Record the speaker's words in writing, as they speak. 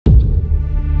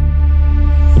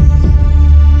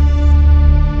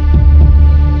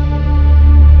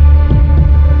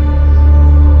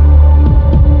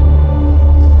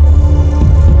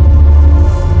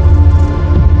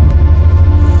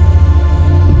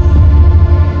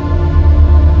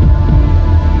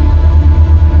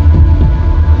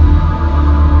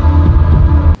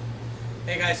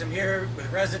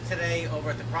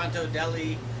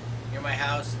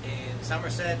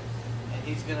Somerset, and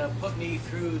he's going to put me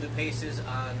through the paces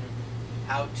on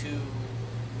how to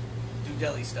do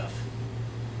deli stuff.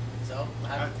 So,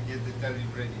 how to get the deli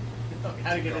ready.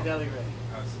 How to get the deli ready.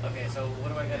 Awesome. Okay, so what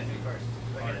do I got to do first?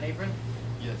 Do I get an apron?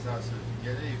 Yes, also.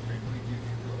 Get an apron. We give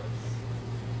you gloves.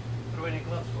 What do I need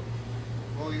gloves for?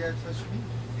 Well, you gotta touch meat.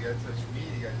 You gotta touch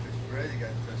meat. You gotta touch bread. You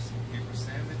gotta touch paper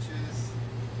sandwiches.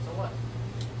 So what?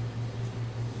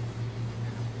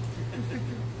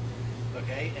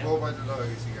 Okay. And Go by the law, I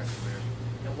guess you got to wear.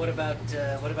 And what about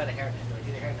a hairnet? Do I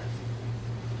do the hairnet?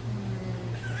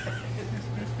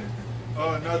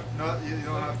 Oh, not. You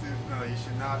don't have to. No, you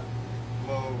should not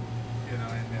blow. In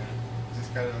there.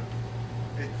 Just kind of.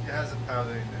 It has a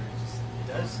powder in there. It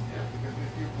does. Yeah, because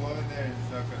if you blow in there,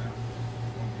 it's not gonna.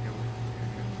 Won't be able to.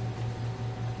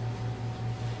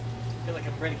 I feel like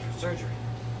I'm ready for surgery.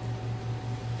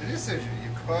 It is surgery.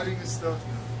 You're cutting the stuff.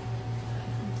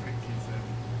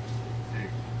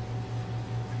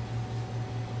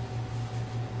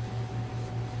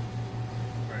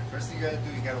 Right. First thing you gotta do,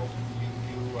 you gotta open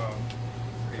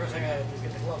First thing I gotta do is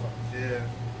get the glove on. Yeah.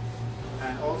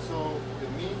 And also, the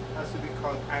meat has to be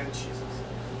cut and cheeses.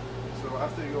 So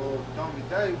after you're done with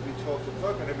that, it will be 12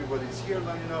 o'clock and everybody's here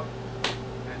lining up.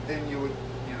 And then you would, it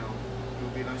will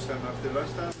be lunchtime. After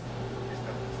lunchtime, it's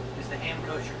done. Is the ham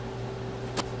kosher?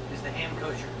 Is the ham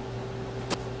kosher?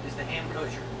 Is the ham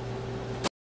kosher?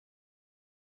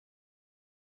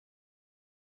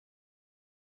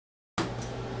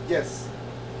 Yes.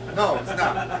 No, it's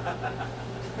not.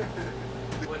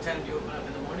 What time do you open up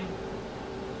in the morning?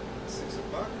 6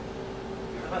 o'clock?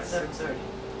 How about 7:30?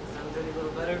 7:30 a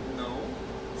little better? No.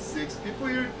 6 people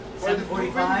here.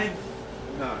 7:45?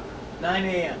 No. 9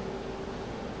 a.m.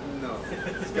 No.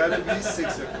 It's gotta be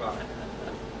 6 o'clock.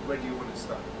 Where do you want to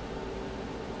start? I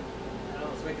don't know,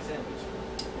 let's make a sandwich.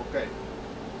 Okay.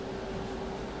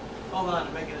 Hold on,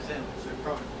 I'm making a sandwich. So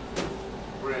come.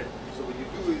 Bread. So what you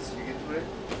do is you get the bread.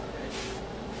 Okay.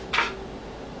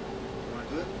 You want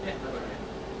to do it? Yeah, that's right.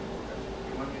 Okay.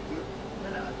 You want me to do it?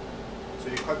 No. So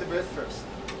you cut the bread first.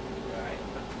 Alright.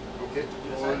 Okay.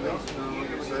 Just Hold like on. this? No, Here,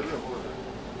 you said it. Hold on.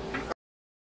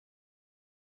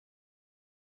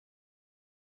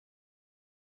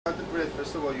 Cut the bread.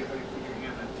 First of all, you put your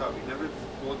hand on top. You never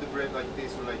hold the bread like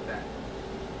this or like that.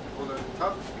 You hold it on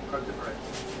top. You cut the bread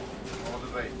all the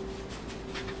way.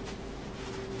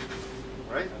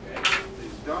 Right? Okay.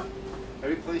 It's done.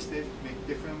 Every place they make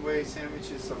different way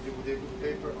sandwiches. Some people they put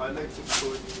paper. I like to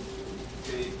put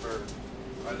paper.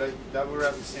 I like that will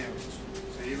wrap the sandwich.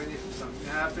 So even if something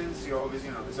happens, you're always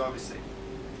it's always safe.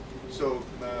 So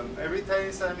every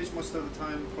Italian sandwich, most of the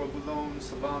time, provolone,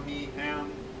 salami,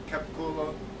 ham,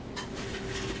 capicola.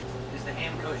 Is the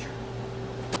ham kosher?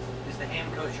 Is the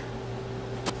ham kosher?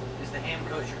 Is the ham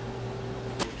kosher?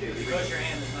 Okay. The kosher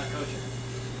ham is not kosher.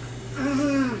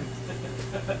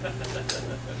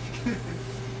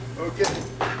 Okay.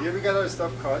 Here we got our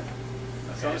stuff cut.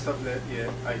 Some stuff left.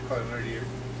 Yeah, I cut them earlier.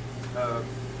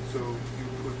 So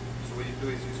what you do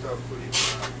is you start putting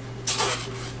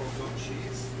provolone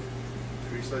cheese.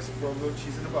 3 slices of provolone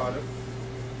cheese in the bottom.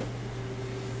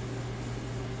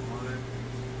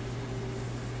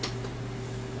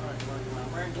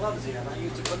 I'm wearing gloves here. I'm not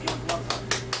used to cooking with gloves on.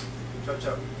 Chop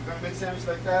chop. You're gonna make sandwich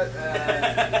like that,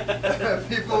 and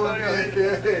people will be like,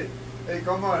 hey,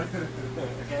 come on.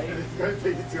 Okay. It's gonna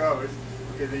take you 2 hours.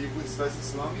 Okay, then you put slices of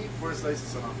salami, 4 slices of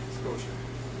salami. It's kosher.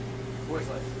 4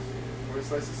 slices. 4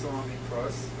 slices of salami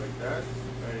crust, like that.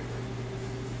 Very good.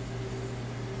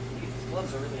 These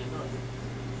gloves are really annoying.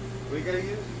 What you gotta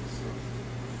use?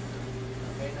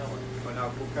 Okay, now what? Oh, now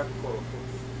put capicola.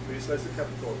 3 slices of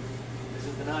capicola. This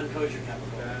is the non-kosher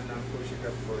capicola. And non-kosher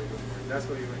capicola. That's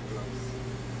why you make gloves.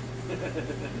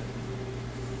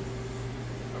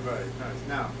 Alright, nice.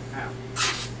 Now, ham.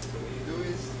 So what you do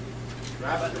is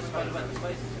What about the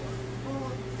spices?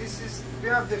 well, we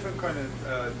have different kind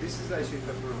of, this is actually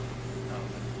pepperoni. Oh.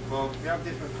 Well, we have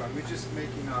different kind. We're just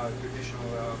making a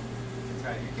traditional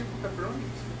Italian. You can put pepperoni.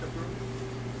 Sweet pepperoni.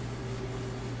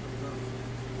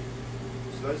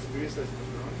 Slice, 3 slices of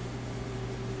pepperoni.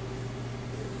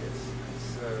 Yes, it's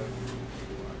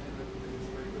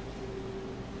very good.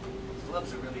 These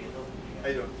gloves are really annoying.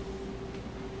 I don't.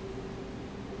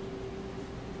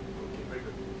 Okay, very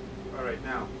good. Alright,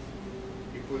 now,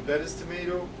 you put lettuce,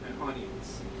 tomato, and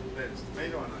onions. Lettuce,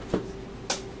 tomato, and onions.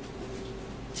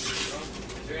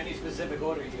 Is there any specific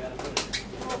order you gotta put it in?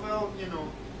 Oh, well,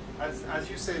 as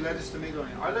you say, lettuce, tomato,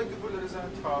 onion. I like to put lettuce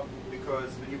on top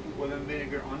because when you put oil and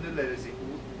vinegar on the lettuce, it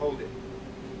will hold it.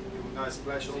 It will not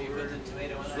splash So over. you put the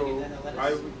tomato and So onion, then the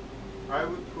lettuce? I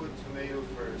would put tomato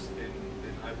first, then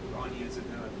I put onions, and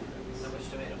then I put lettuce. How much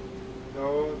tomato?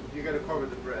 No, you gotta cover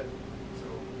the bread.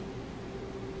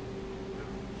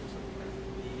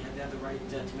 have the right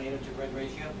tomato to bread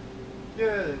ratio?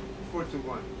 Yeah,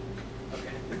 4-to-1.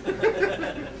 Okay.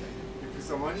 You put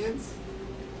some onions.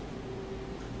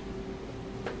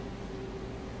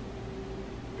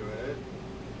 Go ahead.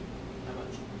 How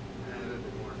much? And a little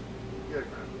bit more. You gotta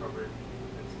kind of cover it.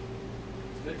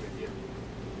 It's Good. good, yeah.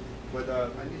 But I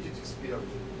need you to speed up.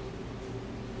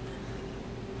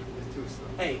 It's too slow.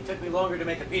 Hey, it took me longer to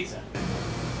make a pizza.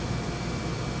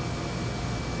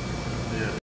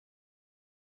 Yeah.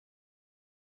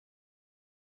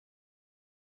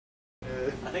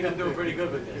 I think I'm doing pretty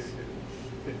good with this.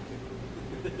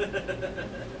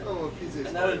 Oh, pizza is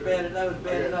And that was bad. That was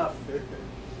bad enough.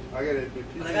 I got it.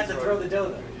 But I got to throw the dough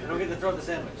though. I don't get to throw the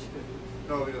sandwich.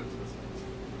 No, we don't do this.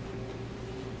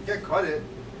 You can cut it.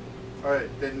 All right.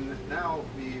 Then now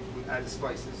we add the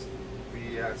spices.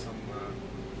 We add some.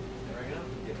 Oregano.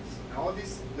 Yes. And all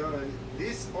this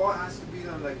all has to be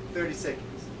done like 30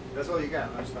 seconds. That's all you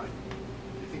got. Much time.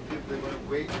 You think people are gonna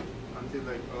wait until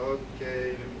like,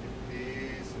 okay, let me do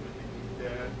this, and let me do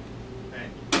that.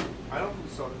 And I don't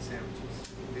put salt in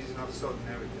sandwiches. There's enough salt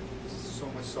in everything. There's so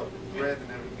much salt in bread and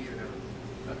every meat and everything.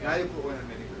 Okay. Now you put oil and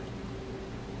vinegar.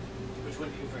 Which one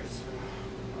do you first?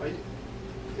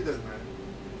 It doesn't matter.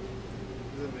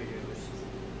 It doesn't make any difference.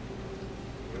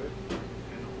 Good.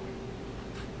 And oil.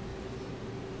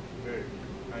 Very good.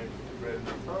 Now you put the bread on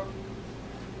top.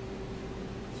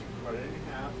 So you cut it in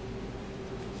half.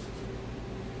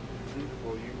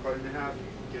 Well, you cut it in half, you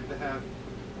get the half,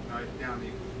 now it's down the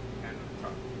and on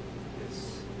top. Yes.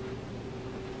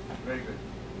 Very good.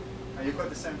 Now you cut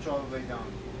the sandwich all the way down.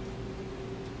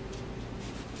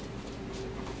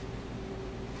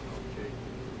 Okay.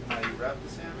 Now you wrap the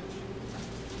sandwich.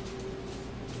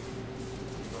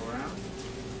 Go around.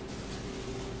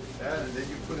 That, and then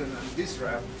you put it on this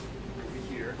wrap over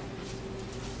here.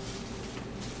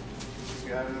 You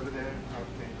got it over there?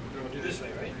 Okay. We'll do this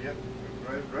way, right? Yep.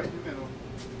 Right in the middle.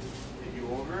 And you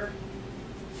over,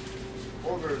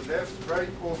 left,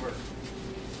 right, over.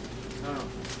 No.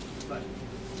 But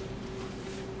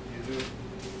You do it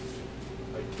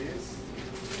like this.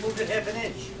 moved it half an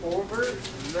inch. Over,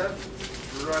 left,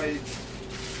 right,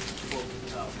 over.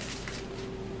 Oh,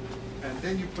 okay. And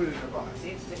then you put it in a box. See,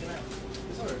 it's sticking out.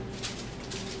 It's alright.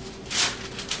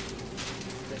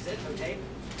 That's it. No tape.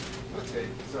 Okay,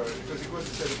 sorry, because it goes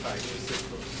inside the bag. It's so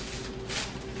close.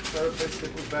 Other places they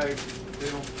put bags, they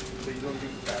don't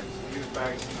use bags. They use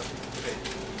bags and nothing to take.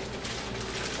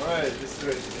 Alright, this is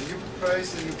ready. And you price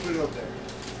and you put it up there.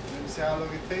 Let me see how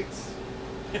long it takes.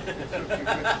 It took you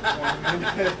good 1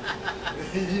 minute.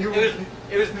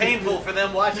 It was painful for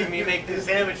them watching me make this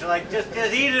sandwich. They're like, just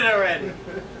eat it already.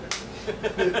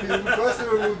 The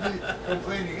customer will be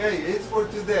complaining, hey, it's for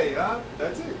today, huh?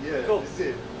 That's it, yeah, Cool. that's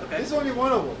it. Okay. There's only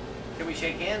one of them. Can we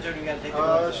shake hands, or do we got to take the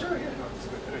gloves off? Sure, yeah, no, it's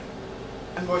good.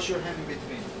 And wash your hand in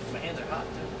between. My hands are hot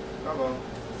too. Oh well.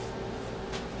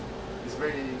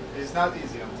 It's not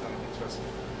easy, I'm telling you, trust me.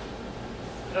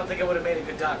 I don't think I would have made a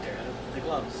good doctor. The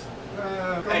gloves.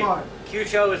 Come on.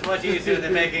 Kyusho is much easier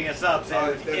than making a sub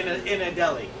sandwich definitely. in a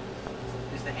deli.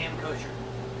 Is the ham kosher?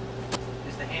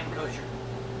 Is the ham kosher?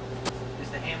 Is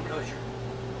the ham kosher?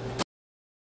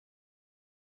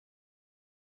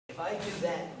 If I do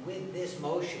that with this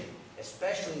motion,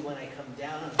 especially when I come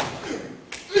down on the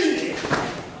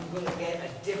I'm going to get a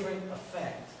different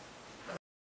effect.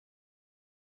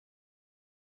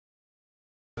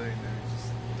 It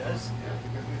does? Yeah,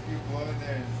 because if you blow in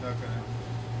there, it's not gonna.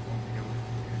 Won't be able to.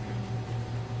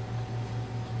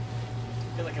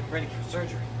 I feel like I'm ready for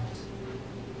surgery.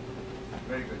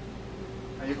 Very good.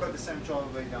 And you cut the sandwich all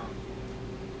the way down.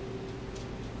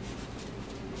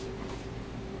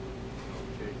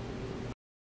 Okay.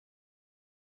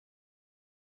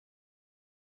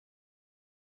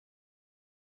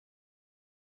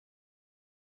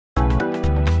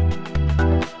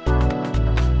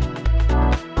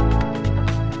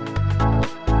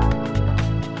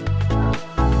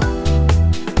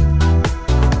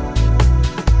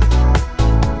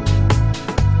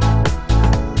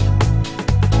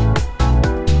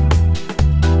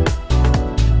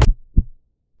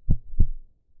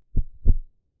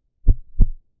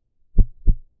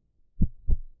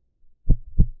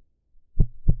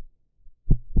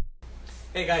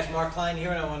 Hey guys, Mark Kline here,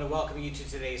 and I want to welcome you to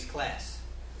today's class.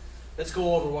 Let's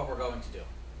go over what we're going to do.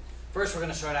 First, we're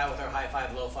going to start out with our high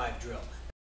five, low five drill.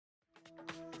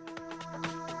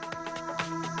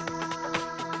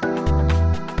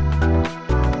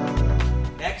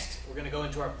 Next, we're going to go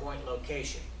into our point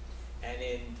location. And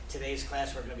in today's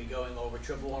class, we're going to be going over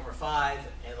triple warmer 5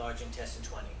 and large intestine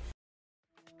 20.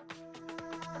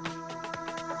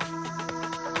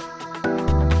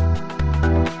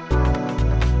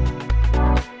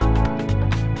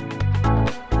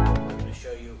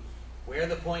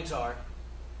 points are,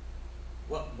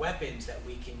 what weapons that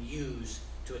we can use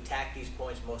to attack these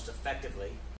points most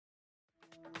effectively.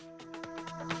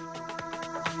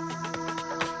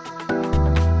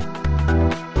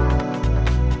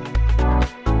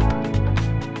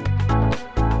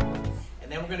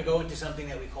 And then we're going to go into something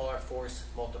that we call our force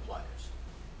multipliers.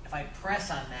 If I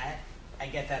press on that, I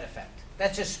get that effect.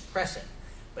 That's just pressing.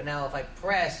 But now if I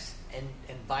press and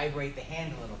vibrate the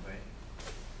hand a little bit,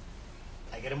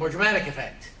 I get a more dramatic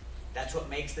effect. That's what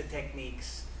makes the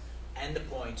techniques and the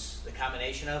points, the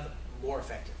combination of, more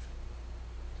effective.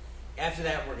 After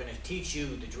that, we're going to teach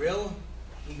you the drill.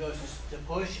 He goes to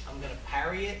push. I'm going to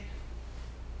parry it.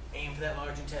 Aim for that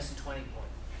large intestine 20 point.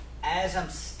 As I'm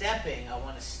stepping, I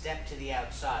want to step to the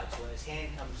outside. So when his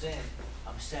hand comes in,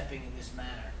 I'm stepping in this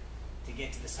manner to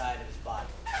get to the side of his body.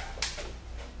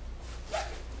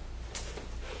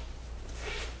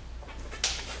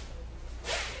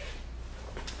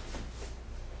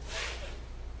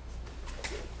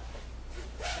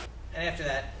 And after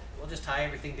that, we'll just tie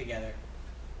everything together,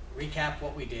 recap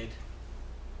what we did,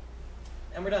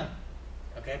 and we're done.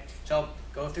 Okay? So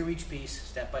go through each piece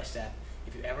step by step.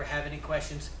 If you ever have any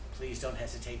questions, please don't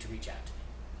hesitate to reach out to me.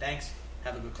 Thanks.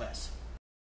 Have a good class.